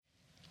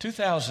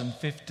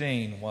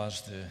2015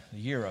 was the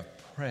year of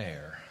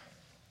prayer.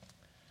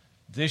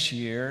 This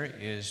year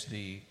is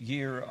the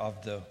year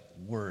of the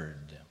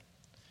Word.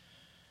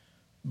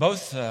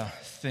 Both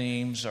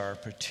themes are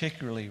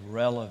particularly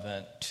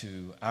relevant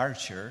to our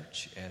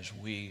church as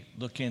we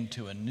look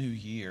into a new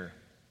year.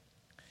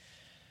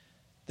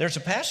 There's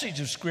a passage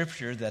of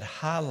Scripture that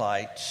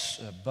highlights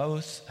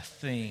both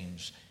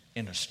themes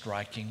in a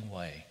striking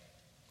way.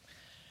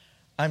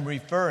 I'm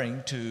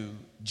referring to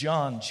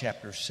John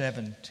chapter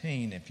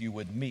 17, if you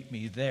would meet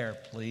me there,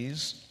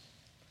 please.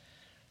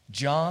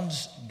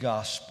 John's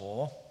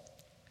Gospel,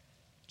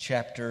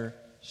 chapter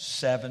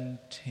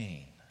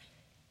 17,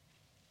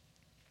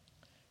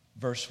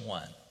 verse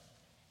 1.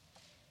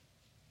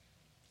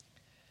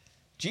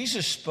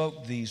 Jesus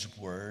spoke these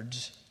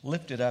words,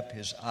 lifted up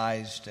his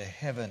eyes to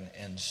heaven,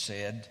 and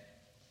said,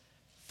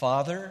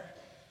 Father,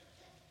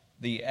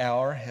 the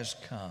hour has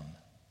come.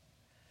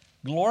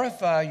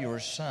 Glorify your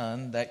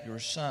Son, that your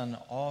Son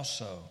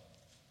also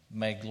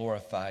may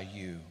glorify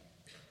you,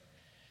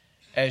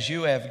 as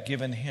you have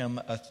given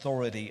him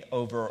authority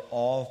over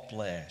all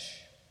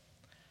flesh,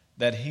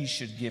 that he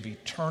should give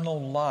eternal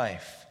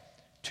life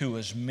to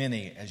as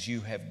many as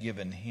you have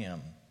given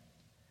him.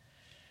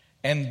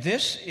 And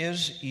this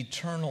is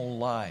eternal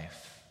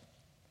life,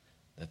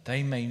 that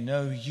they may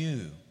know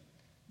you,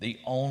 the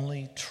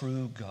only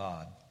true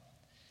God,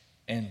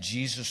 and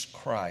Jesus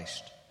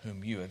Christ,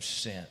 whom you have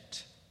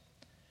sent.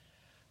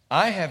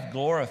 I have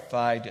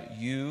glorified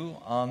you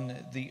on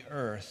the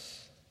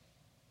earth.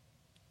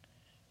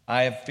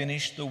 I have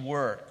finished the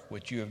work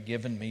which you have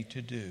given me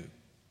to do.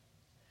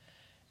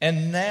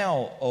 And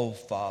now, O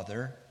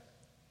Father,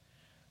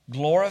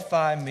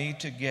 glorify me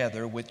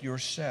together with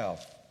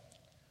yourself,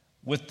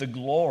 with the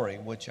glory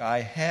which I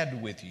had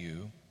with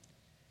you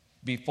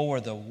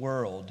before the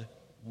world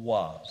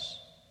was.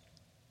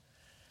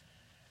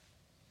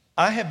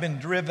 I have been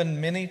driven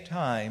many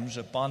times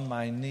upon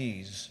my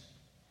knees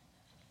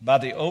by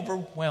the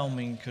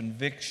overwhelming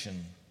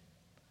conviction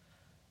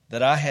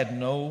that I had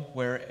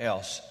nowhere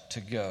else to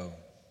go.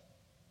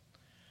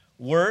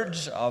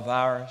 Words of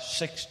our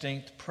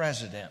 16th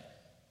president,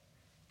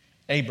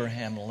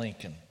 Abraham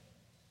Lincoln.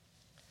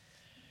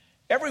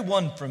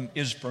 Everyone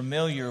is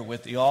familiar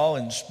with the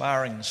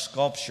awe-inspiring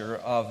sculpture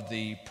of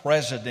the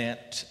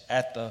president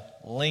at the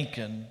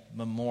Lincoln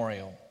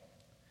Memorial.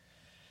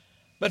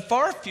 But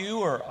far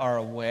fewer are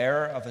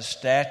aware of a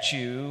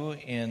statue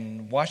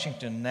in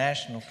Washington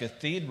National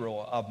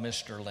Cathedral of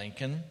Mr.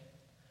 Lincoln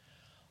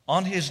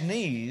on his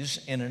knees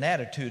in an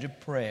attitude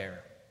of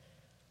prayer.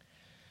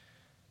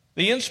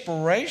 The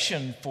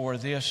inspiration for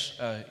this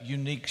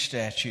unique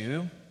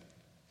statue,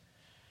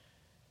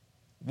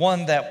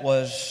 one that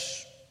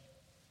was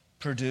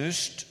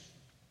produced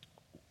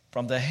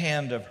from the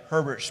hand of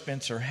Herbert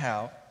Spencer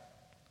Houck,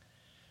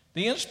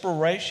 the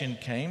inspiration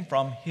came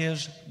from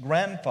his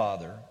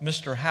grandfather,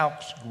 Mr.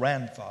 Houck's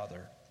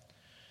grandfather,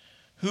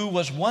 who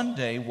was one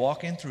day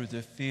walking through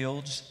the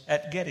fields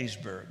at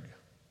Gettysburg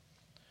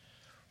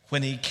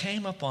when he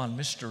came upon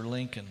Mr.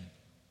 Lincoln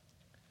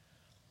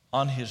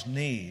on his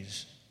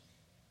knees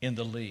in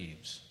the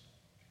leaves.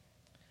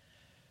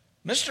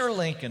 Mr.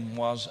 Lincoln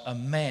was a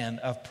man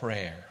of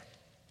prayer.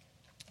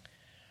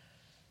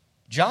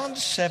 John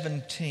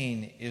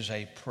 17 is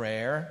a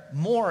prayer,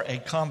 more a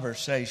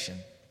conversation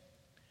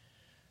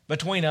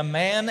between a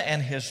man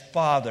and his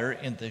father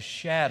in the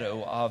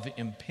shadow of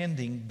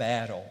impending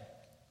battle.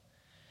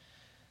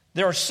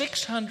 There are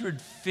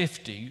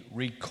 650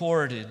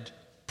 recorded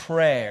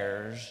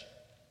prayers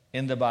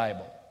in the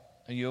Bible.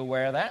 Are you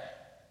aware of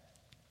that?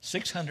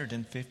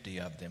 650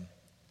 of them.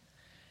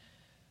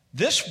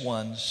 This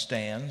one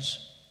stands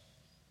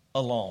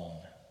alone.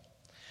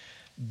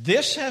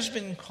 This has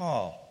been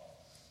called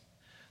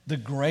the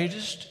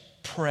greatest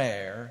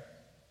prayer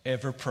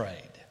ever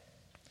prayed.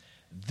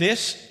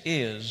 This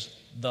is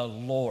the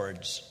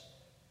Lord's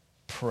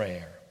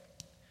Prayer.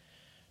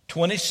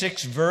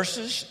 26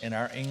 verses in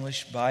our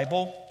English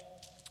Bible,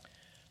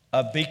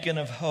 a beacon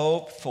of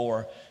hope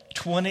for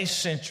 20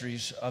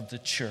 centuries of the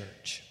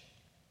church.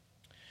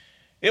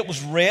 It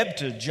was read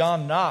to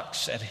John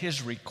Knox at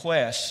his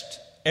request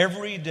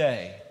every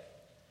day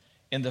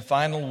in the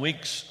final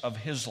weeks of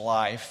his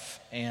life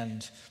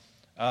and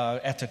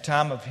at the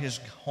time of his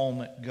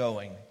home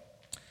going.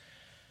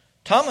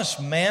 Thomas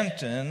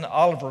Manton,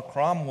 Oliver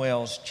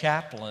Cromwell's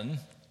chaplain,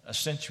 a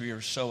century or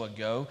so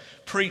ago,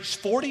 preached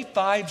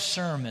 45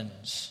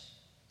 sermons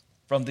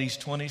from these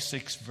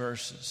 26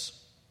 verses.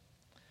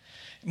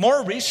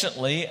 More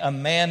recently, a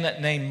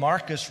man named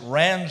Marcus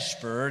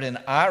Ransford, an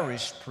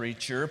Irish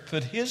preacher,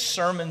 put his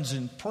sermons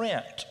in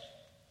print,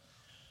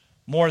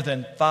 more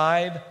than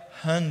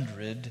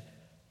 500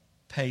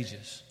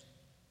 pages.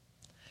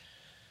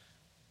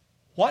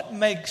 What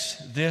makes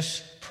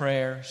this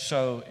prayer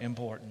so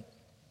important?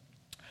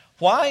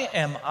 Why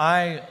am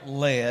I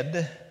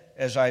led,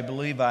 as I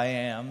believe I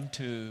am,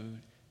 to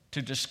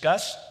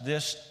discuss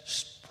this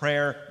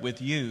prayer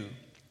with you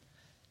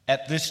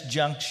at this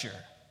juncture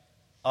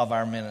of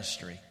our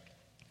ministry?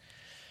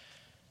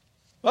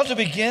 Well, to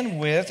begin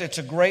with, it's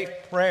a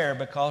great prayer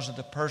because of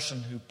the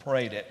person who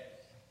prayed it.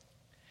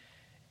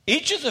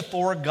 Each of the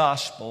four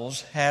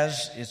Gospels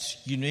has its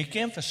unique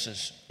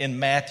emphasis. In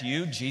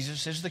Matthew,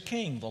 Jesus is the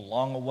King, the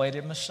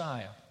long-awaited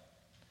Messiah.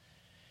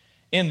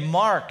 In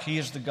Mark, he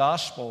is the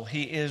Gospel.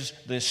 He is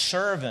the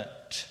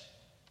servant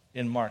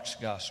in Mark's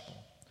Gospel.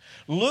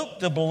 Luke,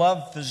 the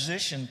beloved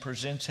physician,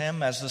 presents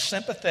him as the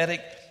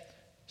sympathetic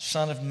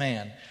Son of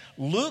Man.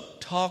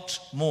 Luke talks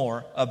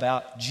more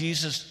about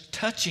Jesus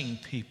touching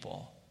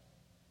people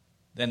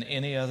than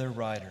any other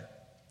writer.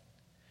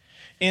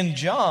 In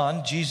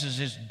John, Jesus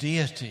is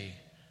deity,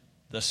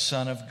 the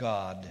Son of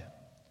God.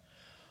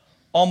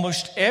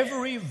 Almost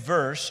every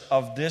verse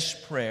of this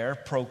prayer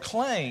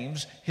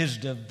proclaims his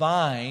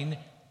divine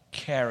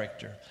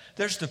character.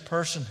 There's the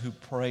person who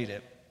prayed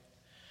it.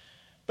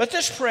 But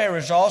this prayer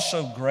is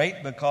also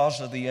great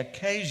because of the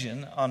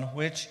occasion on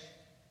which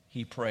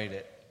he prayed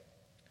it.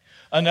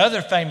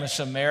 Another famous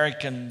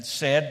American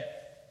said,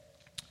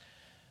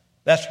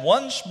 "That's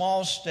one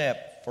small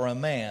step for a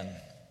man,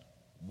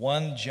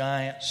 one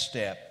giant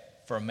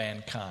step for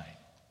mankind."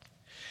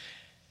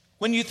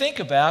 When you think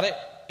about it,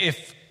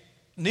 if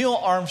Neil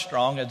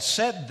Armstrong had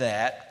said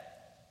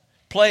that,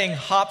 playing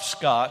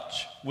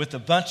hopscotch with a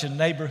bunch of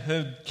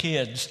neighborhood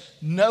kids,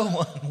 no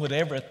one would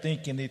ever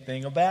think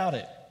anything about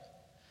it.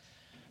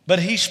 But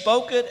he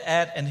spoke it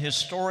at an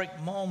historic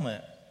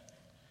moment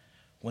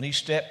when he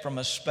stepped from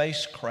a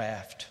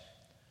spacecraft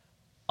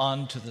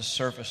onto the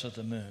surface of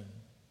the moon.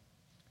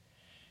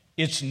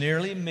 It's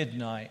nearly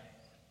midnight.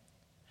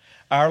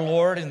 Our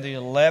Lord and the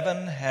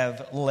 11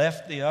 have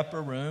left the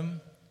upper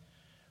room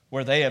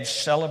where they have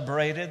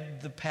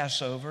celebrated the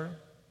Passover,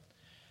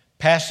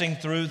 passing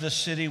through the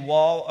city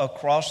wall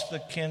across the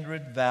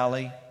Kindred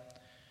Valley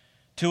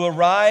to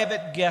arrive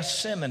at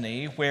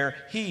Gethsemane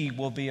where he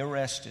will be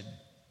arrested.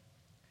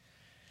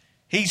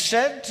 He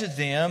said to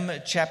them,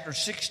 chapter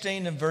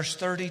 16 and verse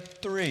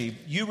 33,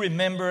 you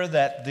remember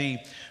that the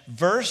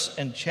verse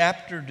and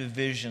chapter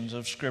divisions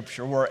of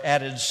Scripture were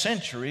added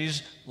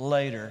centuries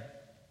later.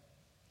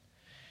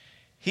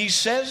 He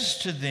says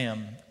to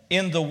them,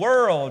 in the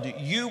world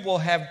you will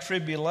have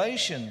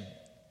tribulation.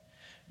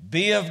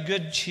 Be of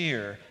good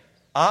cheer.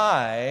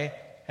 I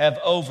have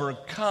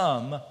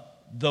overcome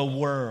the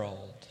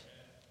world.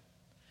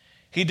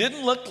 He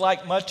didn't look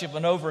like much of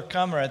an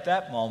overcomer at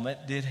that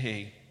moment, did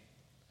he?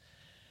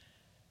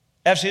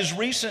 As his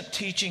recent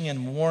teaching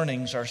and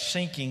warnings are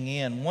sinking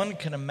in, one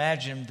can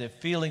imagine the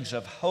feelings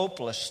of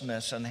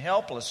hopelessness and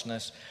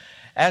helplessness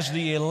as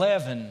the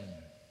 11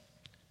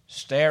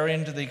 stare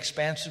into the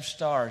expansive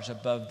stars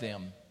above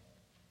them.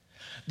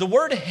 The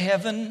word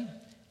heaven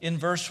in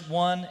verse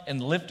 1,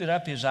 and lifted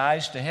up his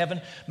eyes to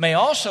heaven, may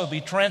also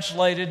be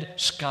translated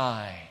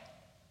sky.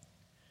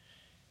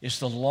 It's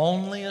the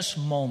loneliest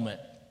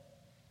moment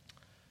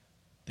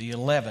the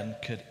 11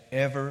 could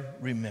ever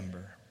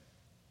remember.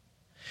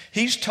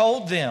 He's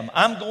told them,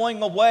 I'm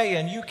going away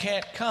and you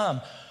can't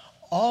come.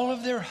 All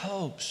of their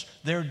hopes,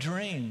 their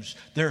dreams,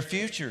 their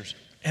futures,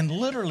 and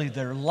literally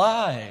their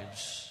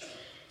lives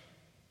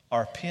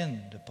are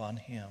pinned upon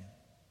him.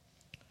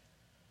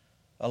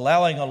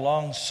 Allowing a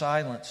long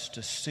silence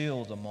to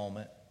seal the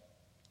moment,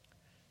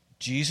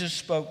 Jesus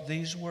spoke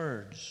these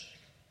words,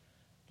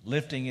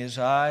 lifting his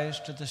eyes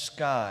to the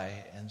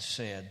sky and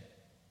said,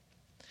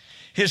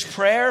 his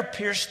prayer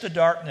pierced the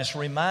darkness,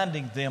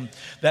 reminding them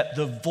that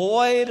the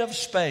void of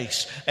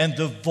space and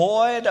the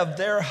void of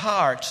their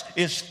hearts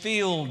is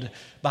filled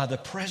by the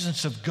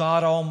presence of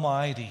God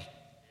Almighty.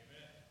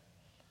 Amen.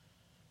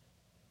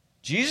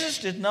 Jesus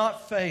did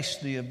not face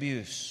the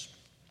abuse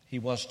he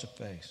was to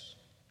face.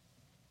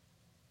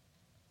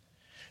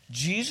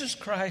 Jesus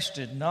Christ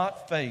did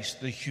not face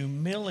the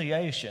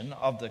humiliation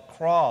of the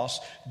cross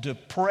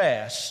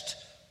depressed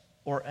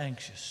or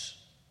anxious.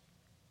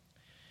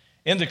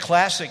 In the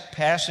classic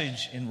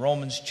passage in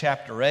Romans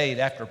chapter 8,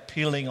 after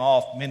peeling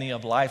off many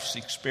of life's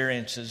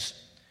experiences,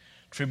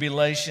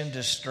 tribulation,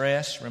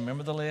 distress,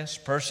 remember the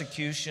list?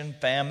 Persecution,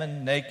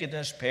 famine,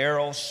 nakedness,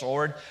 peril,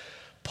 sword,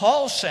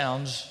 Paul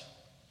sounds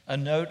a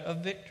note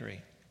of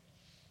victory.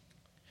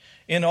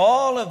 In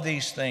all of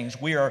these things,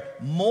 we are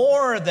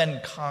more than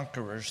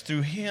conquerors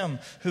through him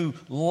who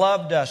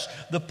loved us.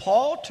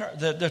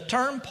 The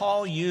term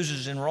Paul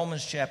uses in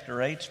Romans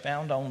chapter 8 is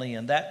found only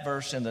in that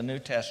verse in the New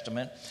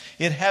Testament.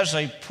 It has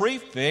a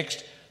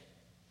prefix,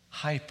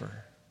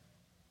 hyper.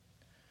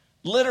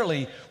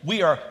 Literally,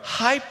 we are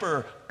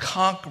hyper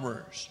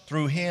conquerors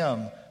through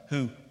him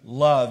who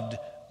loved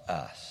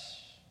us.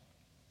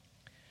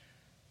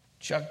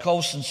 Chuck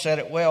Colson said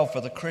it well,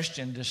 for the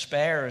Christian,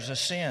 despair is a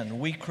sin.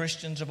 We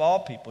Christians of all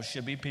people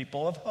should be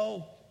people of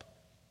hope.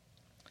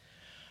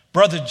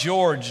 Brother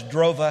George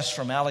drove us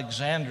from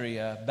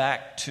Alexandria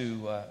back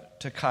to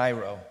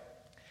Cairo.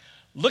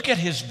 Look at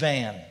his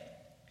van.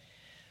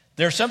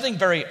 There's something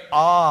very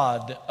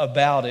odd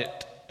about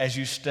it as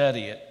you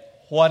study it.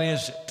 What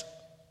is it?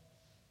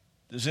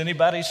 Does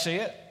anybody see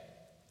it?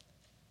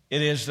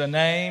 It is the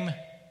name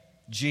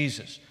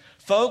Jesus.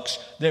 Folks,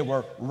 there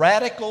were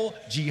radical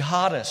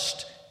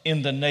jihadists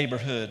in the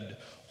neighborhood.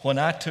 when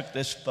I took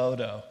this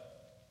photo.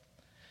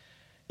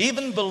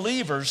 Even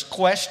believers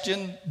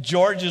questioned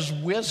George's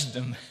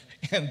wisdom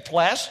in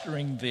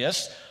plastering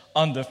this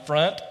on the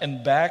front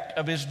and back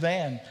of his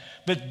van.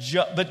 But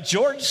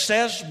George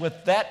says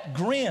with that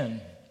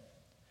grin,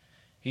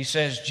 he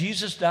says,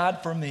 Jesus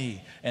died for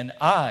me, and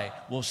I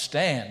will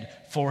stand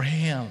for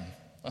him.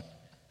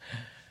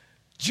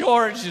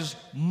 George is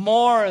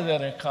more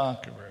than a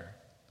conqueror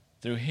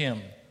through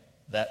him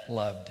that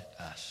loved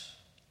us.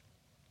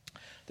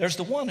 There's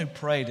the one who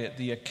prayed it,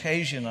 the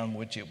occasion on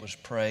which it was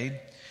prayed.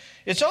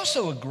 It's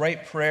also a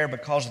great prayer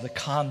because of the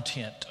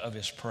content of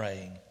his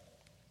praying.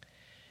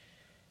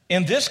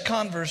 In this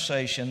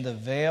conversation, the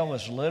veil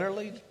is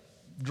literally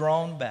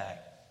drawn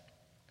back,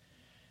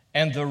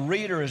 and the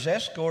reader is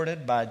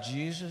escorted by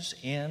Jesus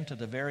into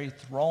the very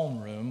throne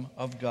room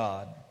of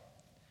God.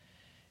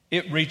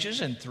 It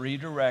reaches in three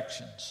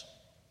directions.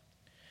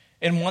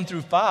 In 1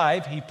 through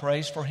 5, he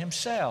prays for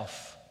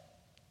himself.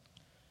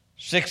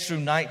 6 through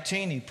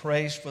 19, he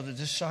prays for the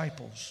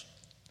disciples.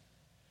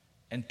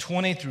 And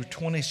 20 through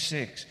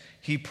 26,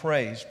 he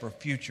prays for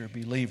future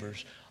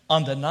believers.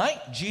 On the night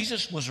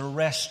Jesus was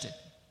arrested,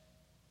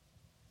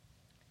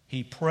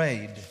 he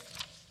prayed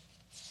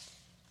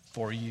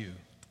for you.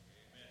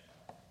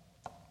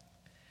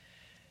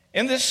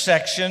 In this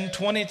section,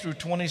 20 through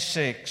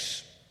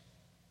 26,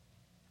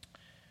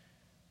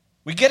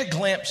 we get a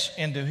glimpse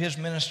into his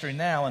ministry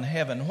now in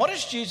heaven. What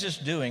is Jesus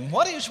doing?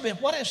 What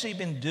has he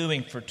been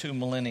doing for 2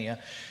 millennia?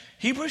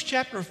 Hebrews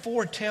chapter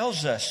 4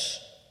 tells us,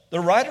 the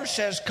writer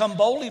says, come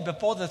boldly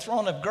before the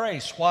throne of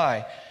grace.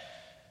 Why?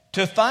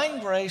 To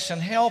find grace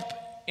and help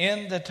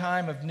in the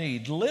time of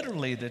need.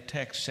 Literally, the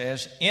text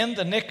says, in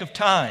the nick of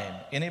time.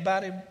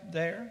 Anybody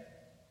there?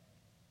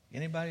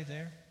 Anybody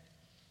there?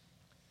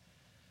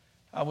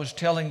 I was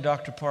telling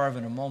Dr.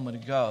 Parvin a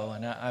moment ago,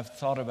 and I've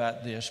thought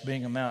about this,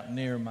 being a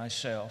mountaineer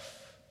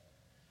myself,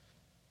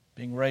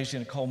 being raised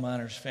in a coal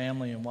miner's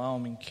family in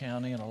Wyoming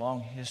County and a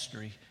long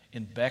history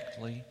in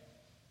Beckley.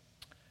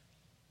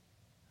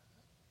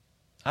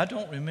 I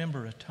don't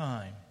remember a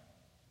time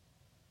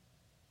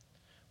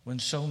when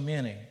so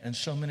many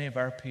of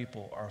our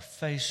people are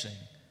facing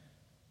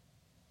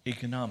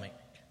economic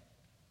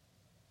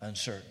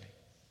uncertainty.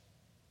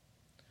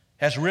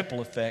 Has a ripple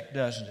effect,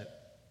 doesn't it?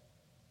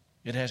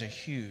 It has a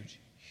huge,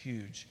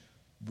 huge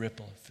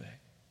ripple effect.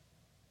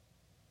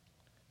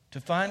 To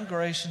find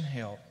grace and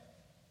help,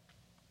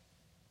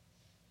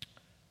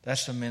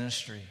 that's the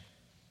ministry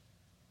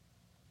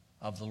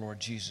of the Lord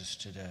Jesus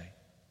today.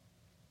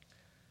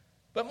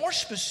 But more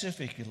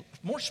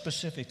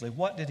specifically,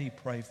 what did he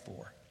pray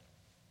for?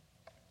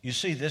 You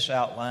see this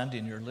outlined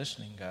in your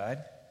listening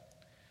guide.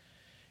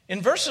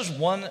 In verses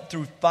 1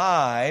 through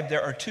 5,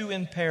 there are two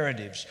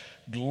imperatives.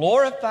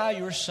 Glorify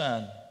your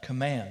Son,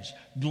 commands.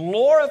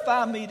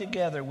 Glorify me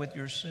together with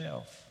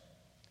yourself.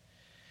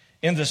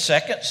 In the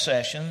second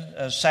section,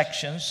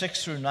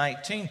 6 through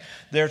 19,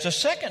 there's a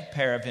second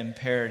pair of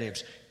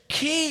imperatives.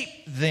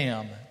 Keep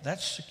them,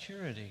 that's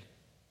security.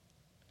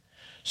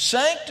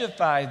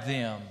 Sanctify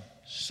them,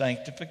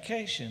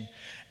 sanctification.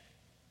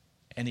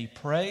 And he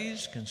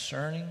prays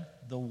concerning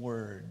the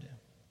Word.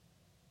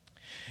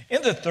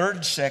 In the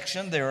third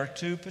section, there are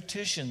two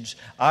petitions.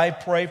 I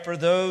pray for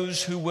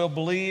those who will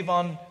believe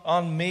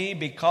on me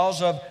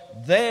because of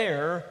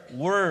their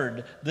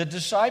word, the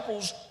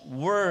disciples'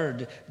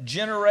 word,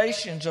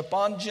 generations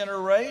upon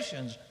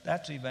generations.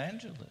 That's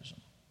evangelism.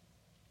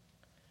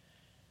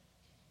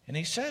 And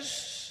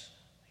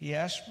he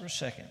asked for a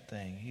second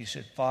thing. He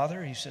said,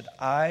 Father,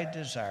 I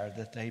desire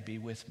that they be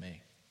with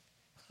me.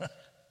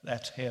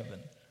 That's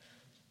heaven.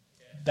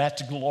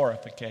 That's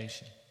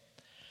glorification.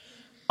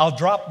 I'll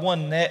drop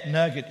one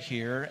nugget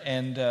here,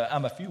 and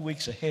I'm a few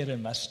weeks ahead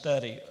in my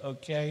study,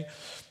 okay?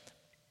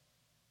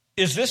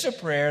 Is this a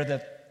prayer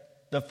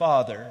that the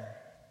Father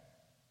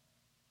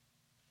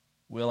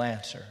will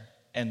answer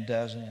and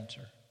does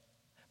answer?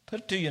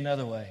 Put it to you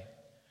another way.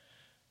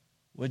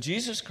 Would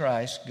Jesus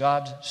Christ,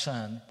 God's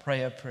Son,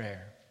 pray a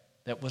prayer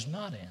that was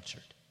not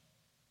answered?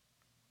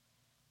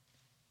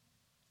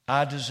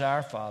 I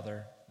desire,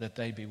 Father, that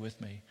they be with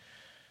me.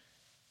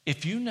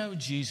 If you know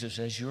Jesus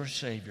as your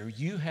Savior,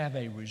 you have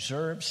a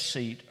reserved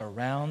seat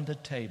around the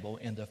table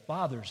in the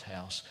Father's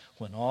house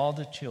when all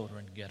the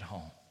children get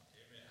home.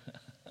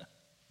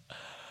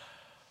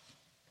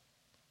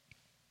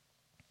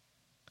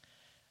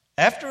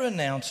 After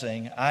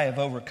announcing, I have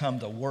overcome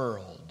the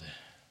world,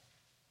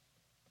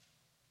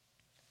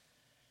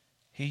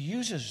 he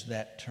uses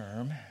that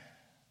term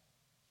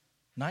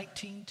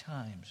 19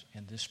 times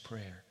in this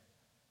prayer.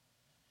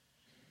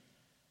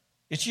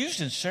 It's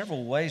used in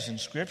several ways in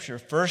Scripture.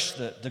 First,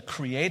 the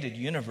created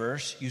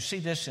universe. You see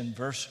this in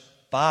verse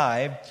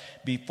 5,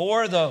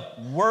 before the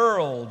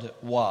world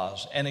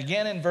was. And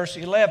again in verse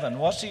 11,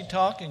 what's he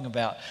talking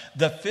about?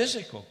 The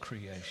physical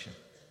creation.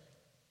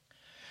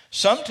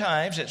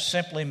 Sometimes it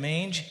simply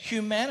means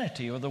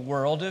humanity or the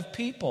world of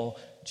people.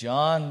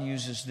 John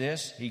uses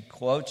this. He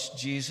quotes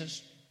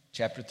Jesus,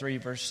 chapter 3,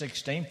 verse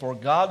 16, for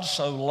God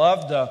so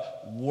loved the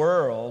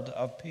world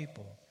of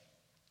people.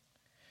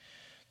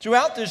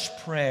 Throughout this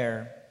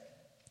prayer,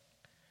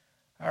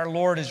 Our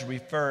Lord is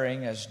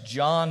referring, as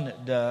John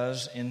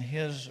does in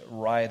his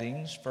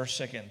writings,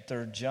 1st, 2nd, and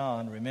 3rd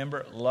John.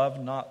 Remember,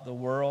 love not the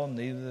world,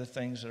 neither the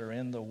things that are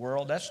in the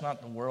world. That's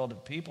not the world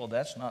of people.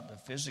 That's not the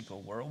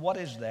physical world. What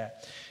is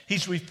that?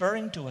 He's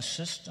referring to a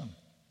system.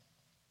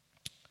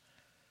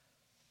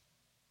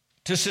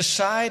 To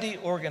society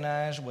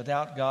organized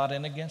without God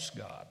and against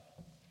God.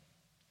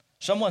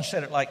 Someone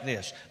said it like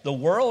this: the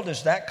world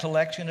is that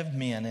collection of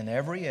men in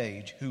every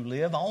age who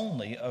live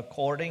only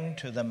according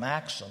to the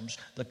maxims,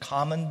 the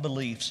common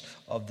beliefs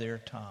of their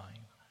time.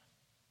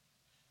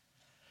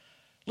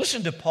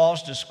 Listen to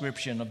Paul's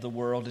description of the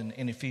world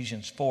in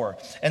Ephesians 4.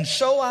 And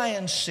so I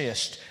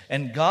insist,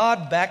 and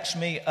God backs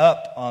me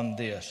up on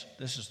this.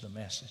 This is the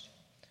message.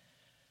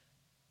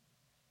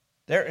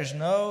 There is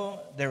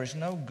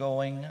no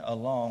going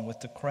along with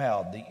the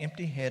crowd, the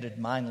empty-headed,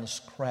 mindless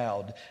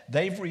crowd.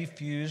 They've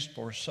refused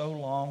for so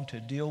long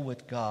to deal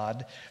with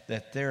God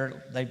that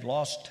they've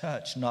lost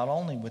touch not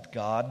only with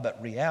God,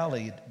 but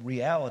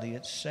reality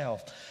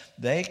itself.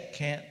 They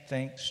can't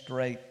think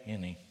straight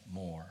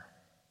anymore.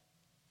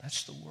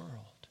 That's the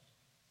world.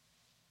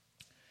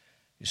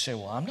 You say,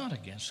 well, I'm not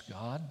against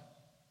God.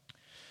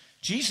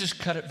 Jesus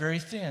cut it very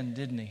thin,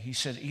 didn't he? He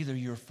said, either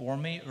you're for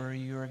me or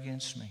you're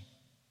against me.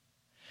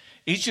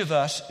 Each of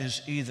us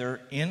is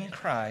either in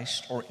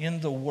Christ or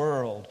in the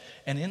world.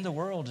 And in the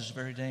world is a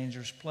very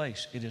dangerous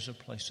place. It is a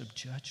place of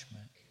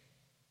judgment.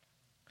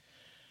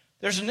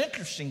 There's an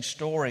interesting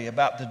story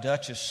about the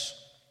Duchess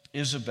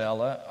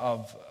Isabella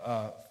of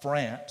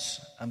France.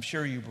 I'm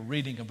sure you were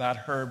reading about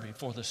her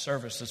before the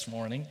service this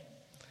morning.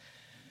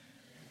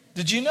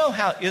 Did you know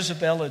how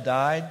Isabella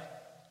died?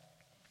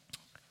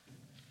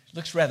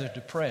 Looks rather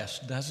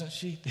depressed, doesn't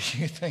she? Do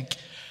you think?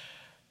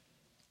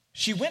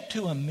 She went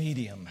to a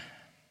medium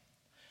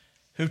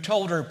who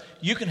told her,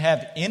 you can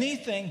have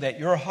anything that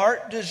your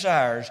heart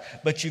desires,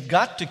 but you've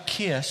got to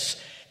kiss.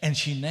 And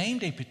she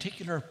named a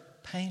particular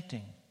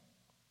painting.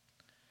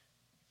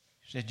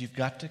 She said, you've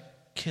got to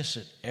kiss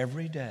it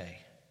every day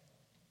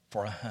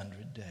for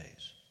 100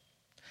 days.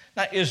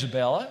 Now,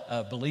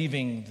 Isabella,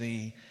 believing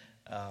the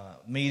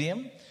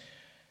medium,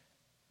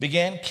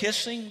 began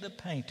kissing the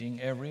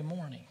painting every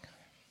morning.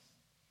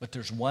 But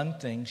there's one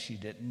thing she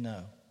didn't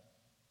know.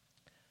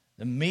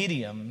 The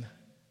medium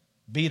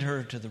beat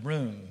her to the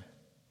room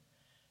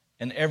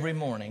and every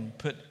morning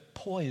put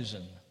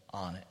poison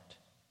on it.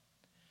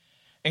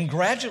 And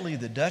gradually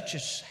the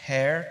Duchess'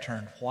 hair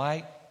turned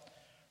white.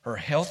 Her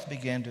health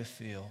began to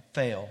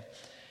fail.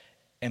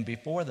 And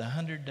before the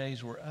 100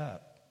 days were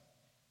up,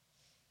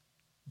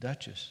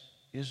 Duchess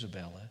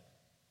Isabella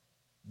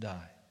died.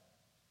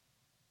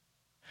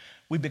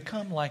 We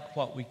become like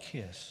what we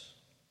kiss.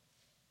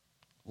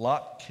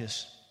 Lot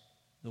kissed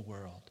the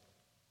world.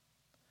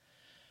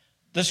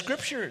 The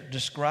Scripture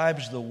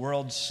describes the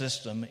world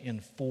system in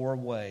 4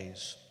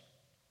 ways.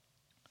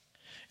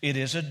 It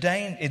is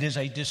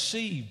a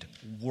deceived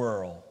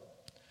world.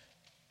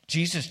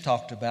 Jesus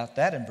talked about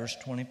that in verse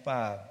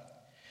 25.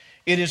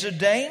 It is a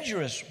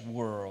dangerous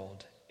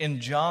world. In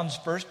John's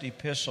first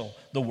epistle,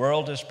 the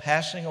world is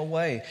passing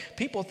away.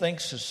 People think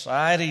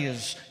society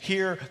is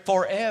here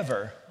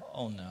forever.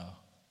 Oh no.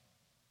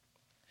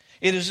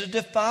 It is a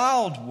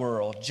defiled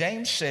world.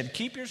 James said,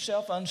 keep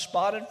yourself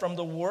unspotted from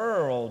the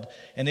world.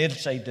 And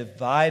it's a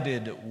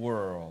divided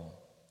world.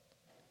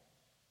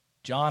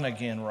 John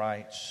again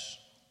writes,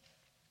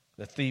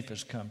 the thief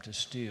has come to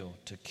steal,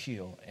 to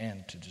kill,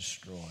 and to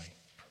destroy.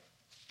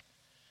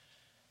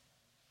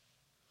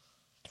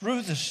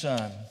 Through the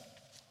Son,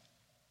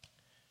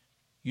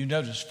 you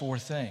notice 4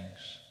 things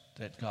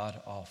that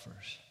God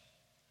offers.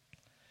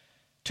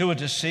 To a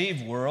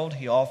deceived world,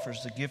 he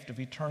offers the gift of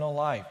eternal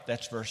life.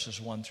 That's verses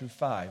 1 through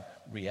 5,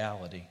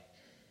 reality.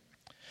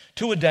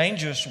 To a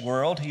dangerous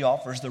world, he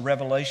offers the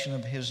revelation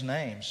of his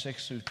name,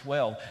 6 through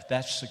 12.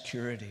 That's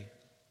security.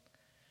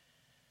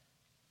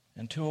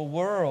 And to a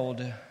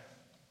world,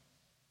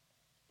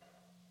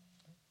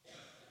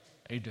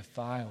 a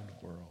defiled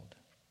world,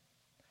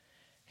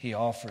 he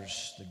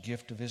offers the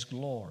gift of his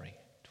glory,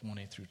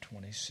 20 through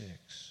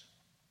 26.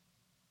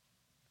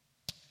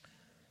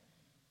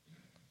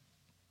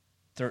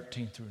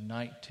 13 through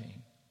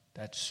 19,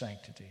 that's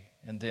sanctity.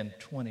 And then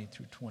 20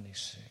 through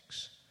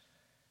 26.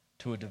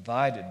 To a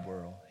divided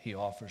world, he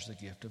offers the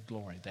gift of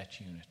glory, that's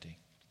unity.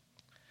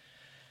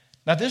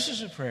 Now, this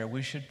is a prayer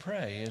we should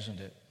pray, isn't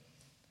it?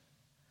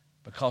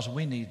 Because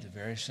we need the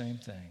very same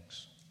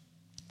things.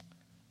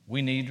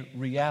 We need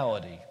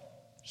reality,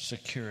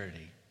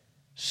 security,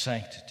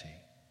 sanctity,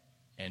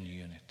 and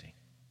unity.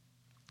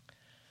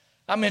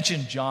 I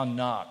mentioned John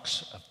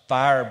Knox, a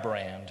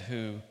firebrand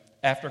who,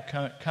 after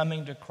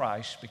coming to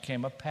Christ,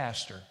 became a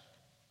pastor.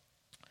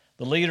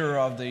 The leader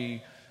of the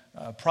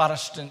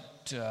Protestant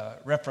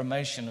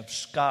Reformation of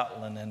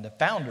Scotland and the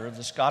founder of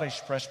the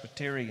Scottish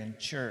Presbyterian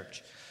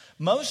Church.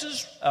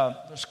 Knox,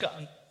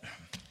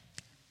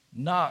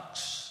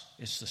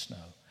 it's the snow.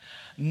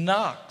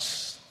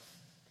 Knox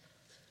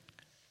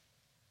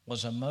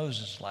was a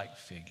Moses-like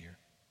figure.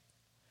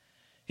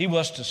 He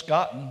was to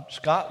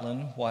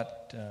Scotland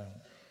what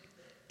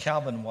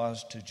Calvin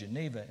was to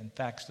Geneva. In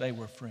fact, they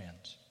were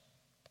friends.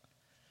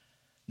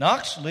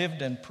 Knox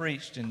lived and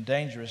preached in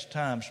dangerous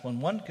times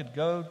when one could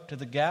go to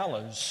the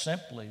gallows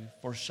simply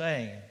for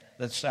saying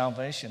that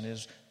salvation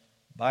is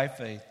by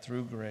faith,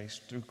 through grace,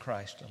 through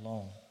Christ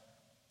alone.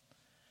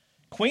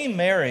 Queen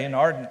Mary, an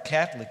ardent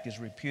Catholic, is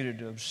reputed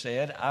to have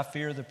said, "I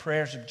fear the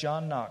prayers of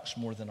John Knox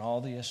more than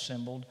all the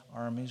assembled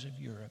armies of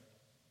Europe."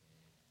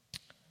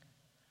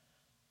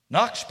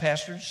 Knox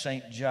pastored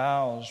St.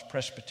 Giles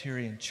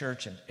Presbyterian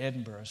Church in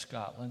Edinburgh,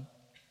 Scotland,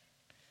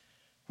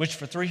 which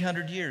for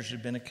 300 years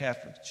had been a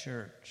Catholic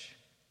church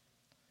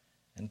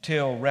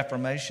until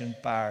Reformation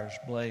fires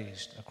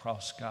blazed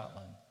across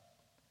Scotland.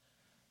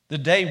 The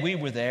day we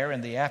were there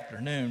in the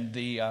afternoon,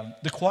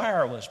 the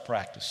choir was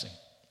practicing.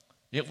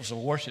 It was a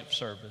worship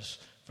service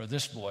for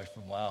this boy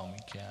from Wyoming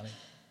County.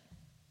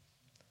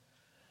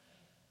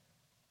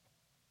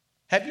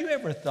 Have you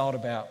ever thought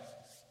about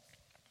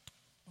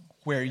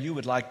where you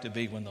would like to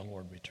be when the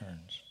Lord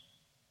returns?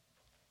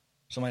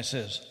 Somebody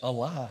says,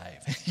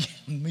 alive.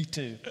 Me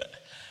too.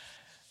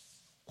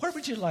 Where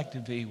would you like to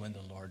be when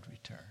the Lord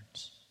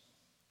returns?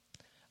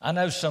 I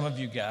know some of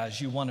you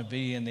guys, you want to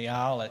be in the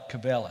aisle at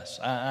Cabela's.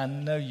 I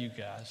know you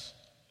guys.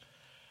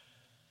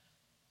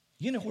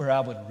 You know where I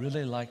would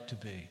really like to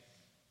be?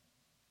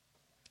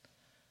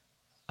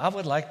 I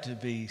would like to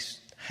be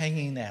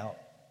hanging out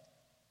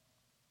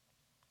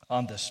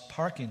on this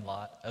parking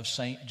lot of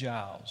St.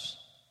 Giles,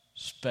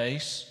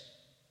 space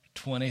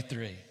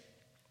 23.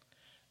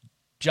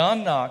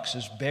 John Knox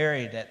is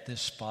buried at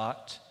this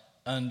spot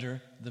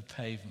under the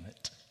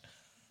pavement.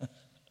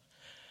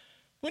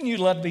 Wouldn't you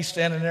love to be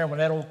standing there when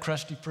that old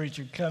crusty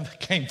preacher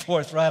came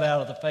forth right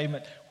out of the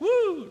pavement?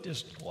 Woo!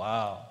 Just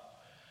wow.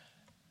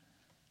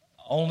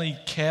 Only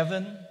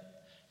Kevin,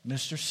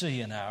 Mr.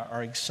 C, and I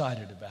are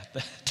excited about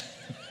that.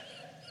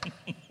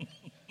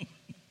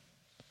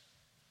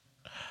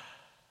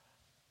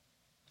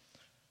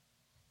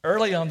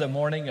 Early on the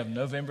morning of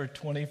November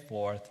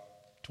 24th,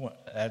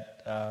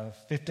 at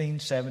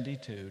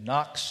 1572,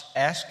 Knox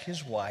asked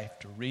his wife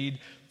to read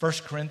 1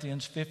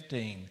 Corinthians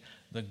 15,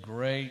 the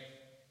great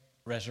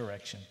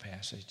resurrection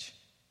passage.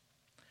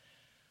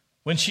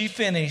 When she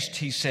finished,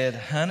 he said,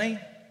 "Honey,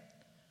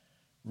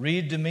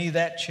 read to me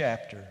that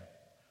chapter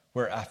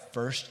where I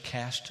first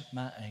cast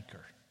my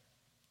anchor."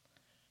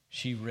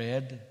 She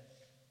read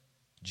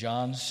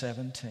John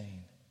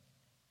 17,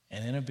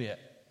 and in a bit,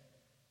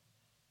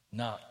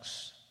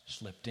 Knox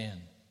slipped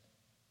in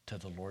to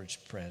the Lord's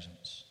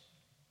presence.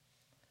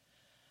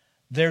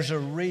 There's a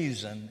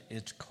reason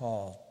it's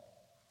called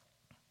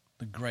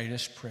the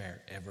greatest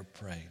prayer ever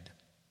prayed.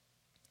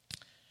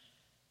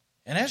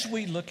 And as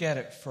we look at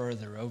it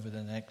further over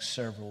the next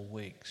several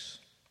weeks,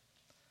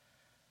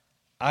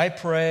 I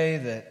pray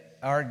that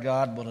our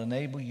God will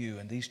enable you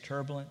in these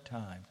turbulent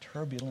times,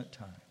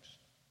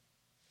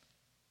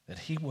 that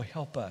He will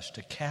help us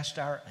to cast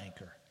our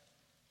anchor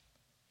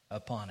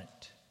upon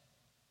it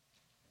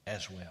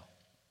as well.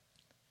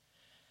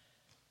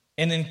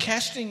 And in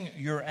casting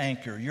your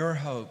anchor, your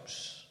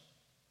hopes,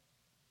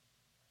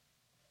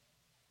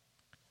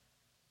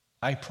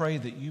 I pray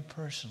that you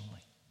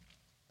personally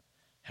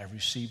have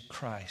received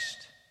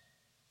Christ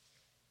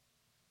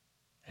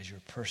as your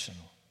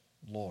personal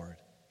Lord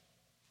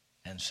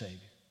and Savior.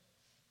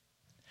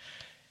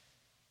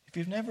 If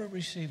you've never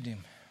received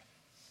Him,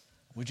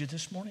 would you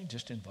this morning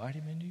just invite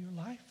Him into your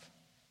life?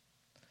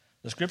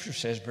 The Scripture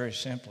says very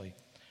simply,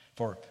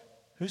 "For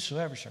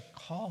whosoever shall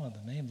call on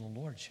the name of the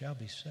Lord shall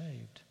be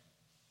saved."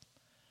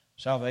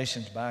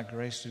 Salvation's by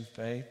grace through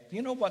faith.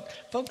 You know what?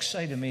 Folks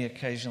say to me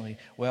occasionally,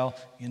 "Well,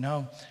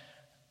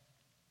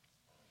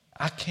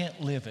 I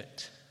can't live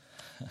it."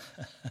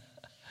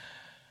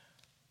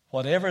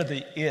 Whatever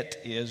the it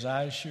is,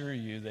 I assure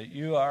you that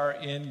you are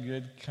in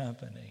good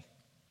company.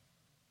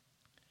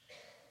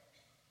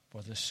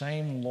 For the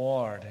same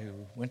Lord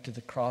who went to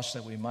the cross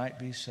that we might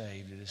be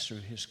saved, it is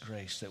through His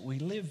grace that we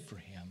live for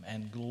Him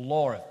and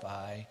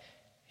glorify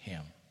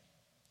Him.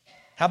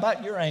 How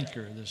about your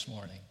anchor this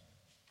morning?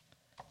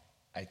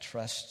 I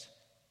trust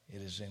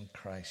it is in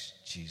Christ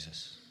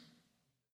Jesus.